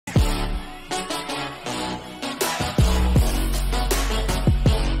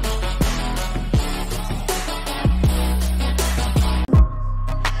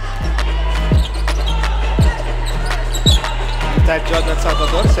Dive Jordan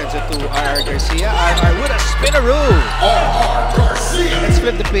Salvador sends it to R.R. Garcia. R.R. with a spinaroo. Let's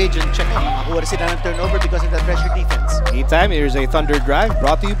flip the page and check out. Makuha sila ng turnover because of that pressure defense. Meantime, here's a Thunder Drive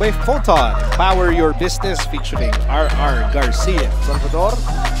brought to you by Photon. Empower your business featuring R.R. Garcia. Salvador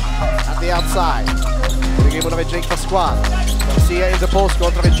at the outside. Bigay mo na kay Jake Pascual. Garcia in the post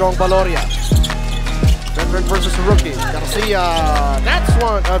kontra kay Jong Baloria. Veteran versus rookie. Garcia. That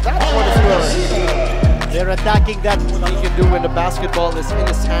one is good. They're attacking that. What he can do when the basketball is in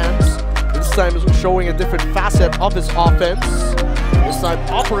his hands. This time is showing a different facet of his offense. This time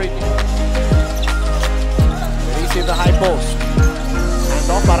operating. He's in the high post.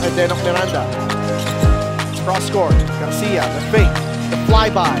 Hand off para kay Denok Miranda. Cross court. Garcia, the fake, the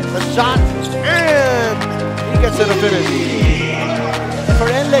flyby, the shot, and he gets to the finish. And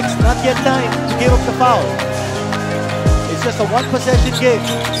for NLEX, not yet time to give up the foul. It's just a one-possession game.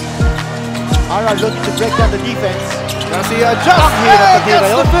 R.R. looking to break down the defense. Garcia just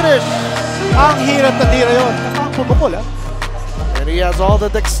gets the finish. Ang hirap na tira yun. Nakakapupukol, ha? And he has all the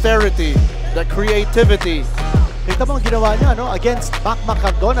dexterity, the creativity. Kita mo ang ginawa niya, no? Against Mac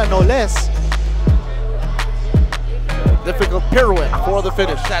Cardona, no less. Difficult pirouette for the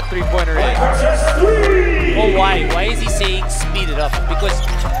finish. That three-pointer in. Oh, why? Why is he saying speed it up? Because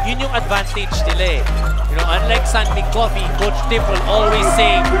yun yung advantage nila eh. You know, unlike Sandy Coffee, Coach Tip will always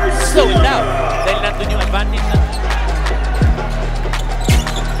say, slow it down. Dahil nandun yung advantage na.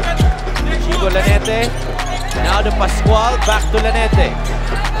 Chico Lanete. Now to Pascual, back to Lanete.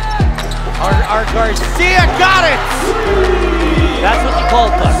 R.R. Garcia got it! That's what he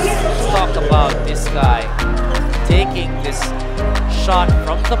called us. Let's talk about this guy taking this shot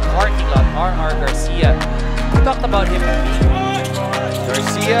from the parking lot. R.R. Garcia. We talked about him.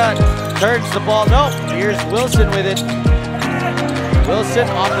 Garcia turns the ball. No, here's Wilson with it. Wilson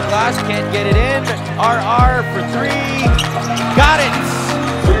off the glass, can't get it in. R.R. for three. Got it!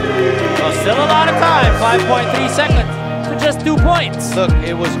 So still a lot of time. 5.3 seconds to just 2 points. Look,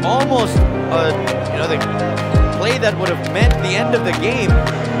 it was almost the play that would have meant the end of the game.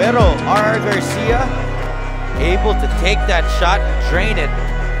 Pero R.R. Garcia able to take that shot, drain it,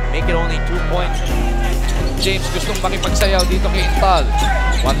 make it only 2 points. James gustong makipagsayaw dito kay Intal.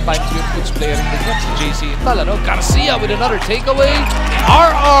 One-time purefoods player in the net, si JC Intal. Garcia with another takeaway.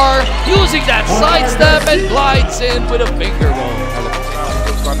 R.R. using that sidestep and glides in with a finger roll.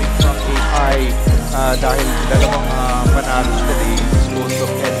 Coming from a high dahil dalawang panalo sila ni disposed of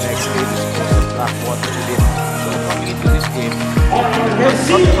NX, they disposed of Blackwater within. So coming into this game,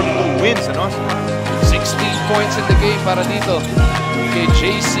 coming from 2 wins, 16 points in the game para dito kay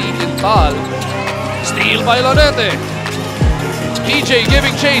JC Intal. Steal by Lanete. PJ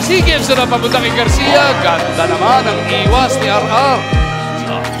giving chase. He gives it up papunta kay Garcia. Ganda naman ang iwas ni R.R.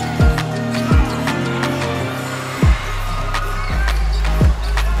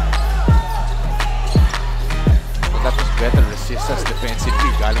 that was better resistance defensively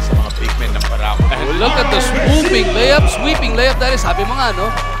galing sa mga big men ng Barako. And look at the sweeping layup. That is, sabi mo nga, no?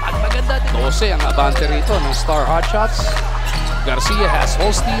 At maganda din. 12 ang abante rito ng Star Hotshots. Garcia has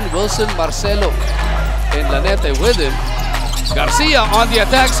Holstein, Wilson, Marcelo, and Lanete with him. Garcia on the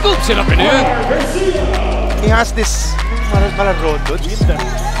attack, scoops it up and in. He has this rondo,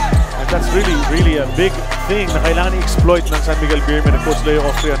 and that's really a big thing na kailangan i-exploit ng San Miguel Beermen, and Coach Leo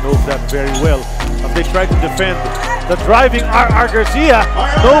Austria knows that very well. As they try to defend the driving R.R. Garcia,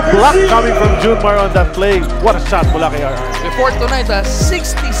 no block coming from Junmar on that play. What a shot mula kay R.R. Before tonight,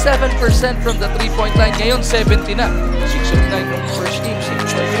 67% from the 3-point line. Ngayon, 70 na. 6 of 9 from the first team.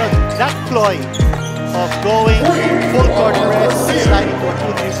 You know, that ploy of going full court press and sliding to a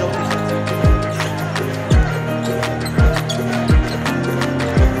 2-3 zone.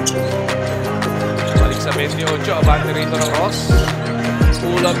 Balik sa 28, abante rito ng Ross.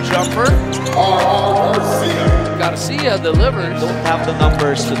 Pull-up jumper. Garcia delivers. Don't have the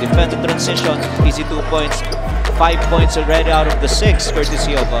numbers to defend the transition. Easy 2 points. 5 points already out of the 6,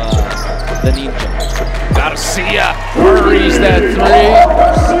 courtesy of the Ninja. Garcia hurries that 3.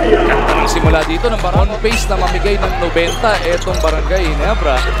 Ganda simula dito ng on pace na mamigay ng 90 etong Barangay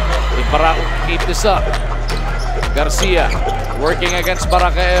Ginebra. Barako keep this up. Garcia working against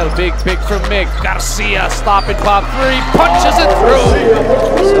Baracael. Big pick from Mick. Garcia stop and pop 3. Punches it through.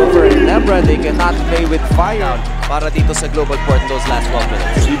 So for Ginebra, they cannot play with fire para dito sa global court those last 12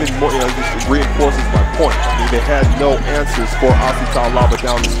 minutes. Even more, just reinforces my point. I mean, they had no answers for Asita Lava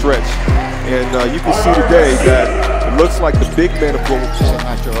down the stretch. And you can see today that it looks like the big man of Global Court.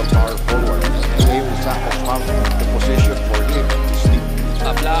 Natural power forward. And they will sacrifice the position for him to sleep.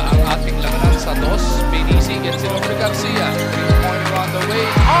 Tabla ang ating labanan sa dos. Pinisi gets it over to Garcia. 3-pointer on the way.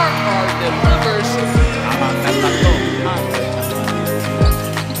 R.R. delivers. Amang na tatlo.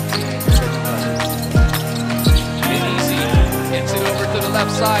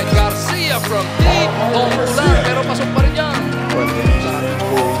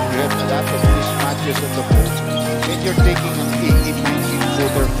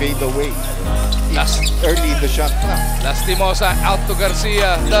 fade away. Last, Early in the shot clock. Lastimosa out to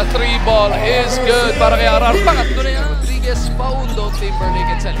Garcia. The 3-ball is good para kay RR. Pangatlo na yan. Rodriguez, Paundo, Timberlake,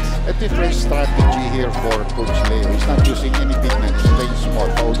 and Celis. A different strategy here for Coach Leo. He's not using any big man. He's playing small.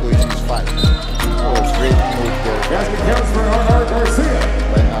 Paulo is his 5. Oh, great move there. Basket counts for RR Garcia.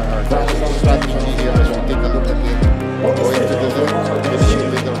 By RR. That's the strategy here as we take a look at it. Going to the left, finishing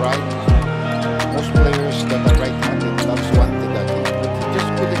with the right. Most players that are right-handed loves wanted that. But he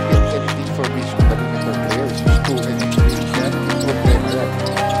just couldn't get anything from his perimeter players. He's 2 and 3. That is what they have.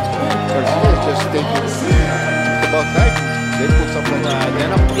 Garcia just taking about 9. They put someone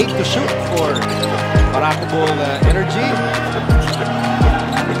Then up 8 to shoot for Barako Bull Energy.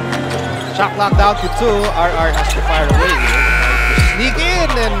 Shot clock down to 2. RR has to fire away. Sneak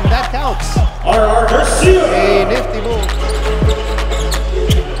in, and that counts. RR Garcia. A nifty move.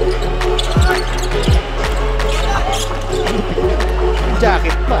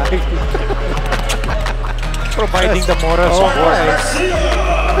 Jacket pa. Providing the moral support.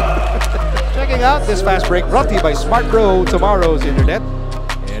 Checking out this fast break brought to you by Smart Pro, tomorrow's internet.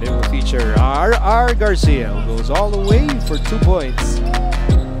 And it will feature RR Garcia, who goes all the way for 2 points.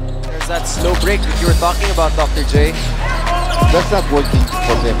 There's that slow break that you were talking about, Dr. J. That's not working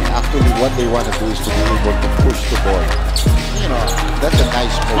for them. Actually, what they want to do is to be able to push the ball. You know, that's a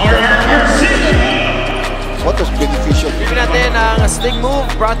nice move. What was beneficial? Tingnan natin ang sling move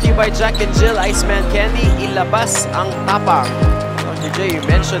brought to you by Jack and Jill Iceman Candy. Ilabas ang tapang. Dr. J, you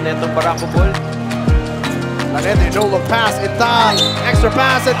mentioned itong Barako Bull. Lanete, no-look pass in time. Extra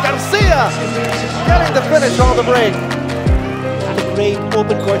pass, and Garcia getting the finish on the break. Great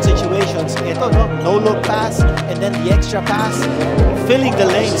open court situations. Ito, no look pass, and then the extra pass, filling the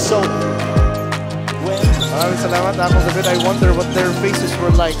lane. So, Maraming salamat. That was a bit. I wonder what their faces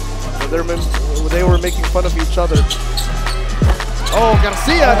were like. They were making fun of each other. Oh,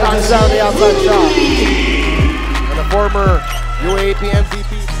 Garcia knocks down the outside shot. And the former UAP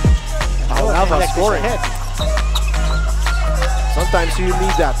MVP. Alava scoring. Sometimes you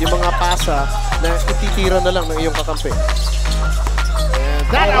need that. Yung mga pasa na ititira na lang ng iyong kakampi. And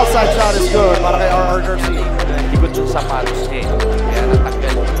that outside shot is good para kay RR Garcia. Likod yung sapatos niya. Kaya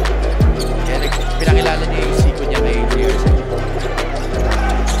natanggal. Kaya pinakilala niya yung siko niya kay Garcia.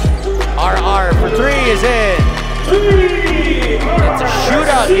 RR for 3 is in. It's a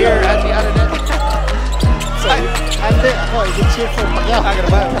shootout here at the other net. Ante, ako, i-cheer for Pacquiao.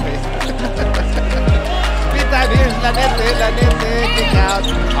 Meantime, here's Lanete, kick out.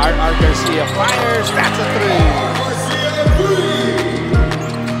 RR Garcia fires, that's a 3.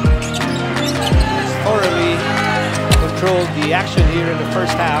 Thoroughly controlled the action here in the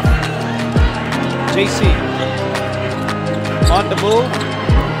first half. JC on the move.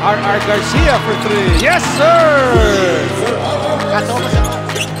 RR Garcia for 3. Yes, sir!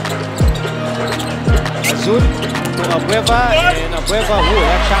 Azul to Abueva, and Abueva,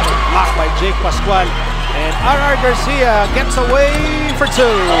 that shot was blocked by Jake Pascual. And RR Garcia gets away for 2.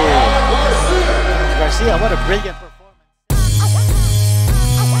 Garcia, what a brilliant performance.